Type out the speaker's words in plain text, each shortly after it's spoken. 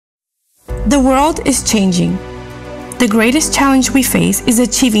The world is changing. The greatest challenge we face is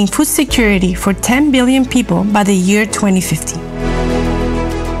achieving food security for 10 billion people by the year 2050.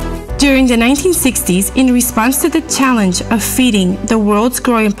 During the 1960s, in response to the challenge of feeding the world's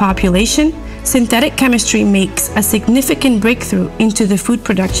growing population, synthetic chemistry makes a significant breakthrough into the food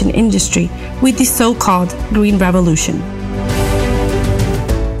production industry with the so-called Green Revolution.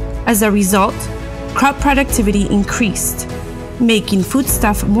 As a result, crop productivity increased, making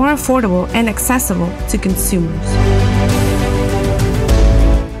foodstuff more affordable and accessible to consumers.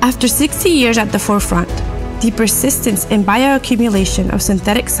 After 60 years at the forefront, the persistence and bioaccumulation of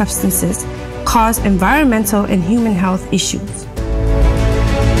synthetic substances cause environmental and human health issues.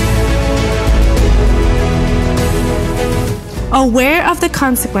 Aware of the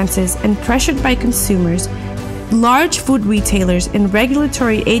consequences and pressured by consumers, large food retailers and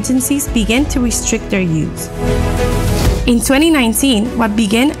regulatory agencies began to restrict their use. In 2019, what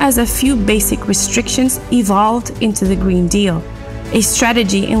began as a few basic restrictions evolved into the Green Deal, a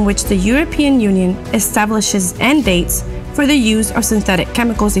strategy in which the European Union establishes end dates for the use of synthetic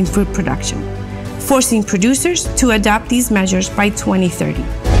chemicals in food production, forcing producers to adopt these measures by 2030.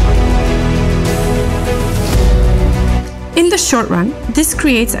 In the short run, this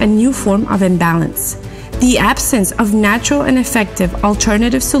creates a new form of imbalance. The absence of natural and effective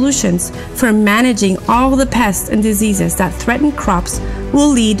alternative solutions for managing all the pests and diseases that threaten crops will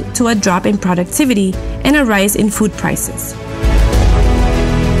lead to a drop in productivity and a rise in food prices.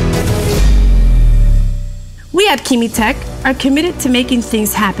 We at Kimitec are committed to making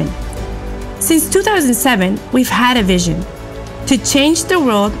things happen. Since 2007, we've had a vision to change the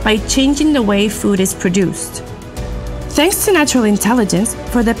world by changing the way food is produced. Thanks to natural intelligence,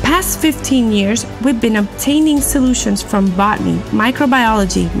 for the past 15 years, we've been obtaining solutions from botany,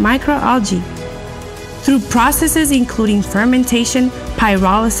 microbiology, microalgae, through processes including fermentation,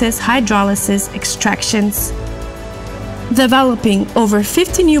 pyrolysis, hydrolysis, extractions, developing over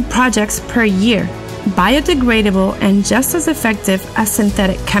 50 new projects per year, biodegradable and just as effective as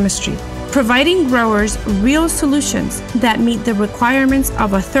synthetic chemistry, providing growers real solutions that meet the requirements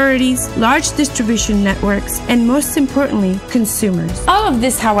of authorities, large distribution networks, and most importantly, consumers. All of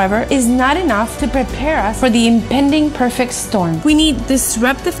this, however, is not enough to prepare us for the impending perfect storm. We need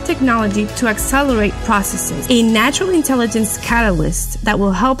disruptive technology to accelerate processes, a natural intelligence catalyst that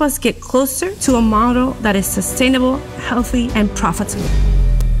will help us get closer to a model that is sustainable, healthy, and profitable.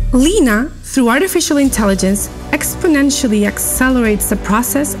 LINNA, through artificial intelligence, exponentially accelerates the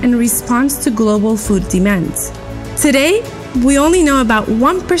process and responds to global food demands. Today, we only know about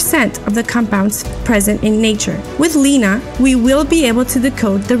 1% of the compounds present in nature. With LINNA, we will be able to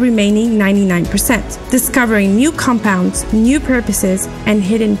decode the remaining 99%, discovering new compounds, new purposes, and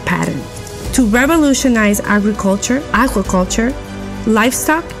hidden patterns to revolutionize agriculture, aquaculture,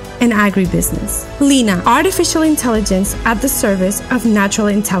 livestock, and agribusiness. LINNA, artificial intelligence at the service of natural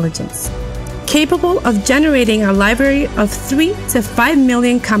intelligence, capable of generating a library of 3 to 5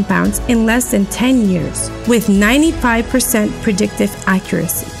 million compounds in less than 10 years, with 95% predictive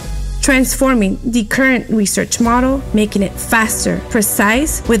accuracy, transforming the current research model, making it faster,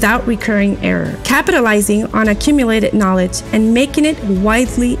 precise, without recurring error, capitalizing on accumulated knowledge and making it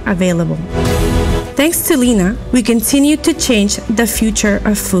widely available. Thanks to LINNA, we continue to change the future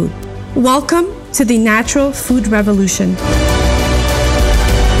of food. Welcome to the natural food revolution.